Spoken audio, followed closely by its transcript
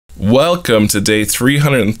Welcome to day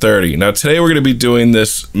 330. Now today we're going to be doing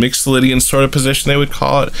this Mixolydian sort of position, they would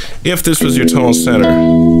call it, if this was your tonal center.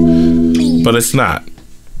 But it's not,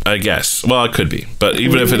 I guess. Well, it could be, but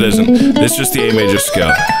even if it isn't, it's just the A major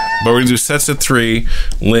scale. But we're going to do sets of 3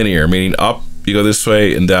 linear, meaning up you go this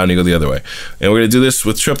way and down you go the other way. And we're going to do this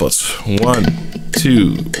with triplets. 1,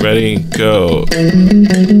 2, ready, go. 7,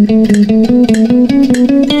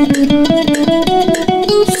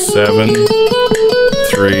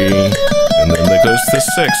 3, and then that goes to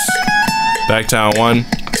 6. Back down, 1,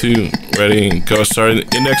 2, ready, go. Starting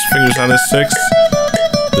index fingers on the 6.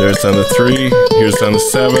 There's on the 3. Here's on the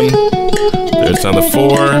 7. There's on the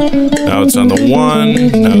 4. Now it's on the 1.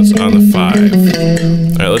 Now it's on the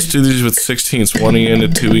 5. All right, let's do these with 16ths. 1E into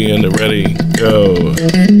 2E into, ready, go.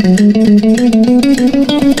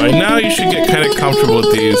 By now you should get kind of comfortable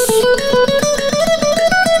with these.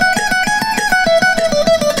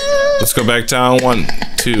 Let's go back down. 1,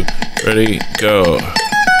 2, ready, go.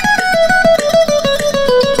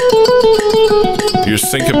 You're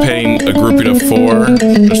syncopating a grouping of 4, a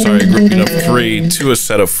grouping of 3 to a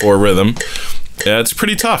set of 4 rhythm. Yeah, it's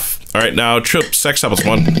pretty tough. All right, now sextuplets.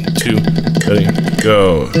 1, 2, ready,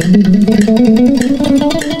 go.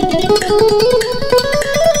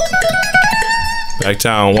 Back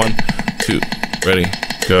down. 1, 2, ready,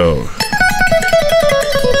 go.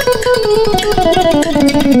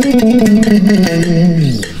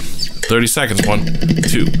 30 seconds. 1,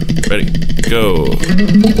 2, ready, go.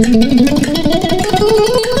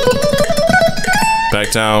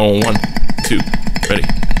 Back down. 1, 2, ready,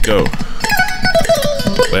 go.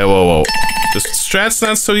 Whoa. This strat's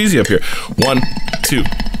not so easy up here. 1, 2,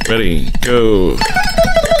 ready, go.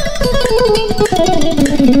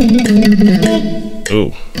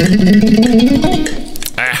 Oh.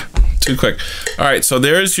 Too quick. All right, so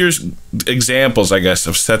there's your examples, I guess,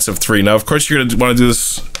 of sets of 3. Now, of course, you're gonna want to do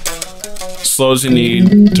this slow as you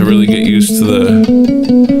need to really get used to the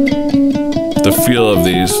feel of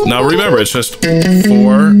these. Now remember, it's just 5,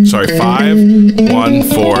 1,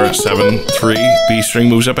 4, 7, 3. B string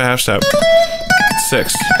moves up a half step.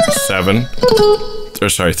 6, 7, 3 to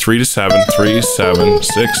 7, 3, 7,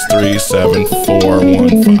 6, 3, 7, 4,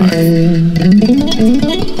 1, 5.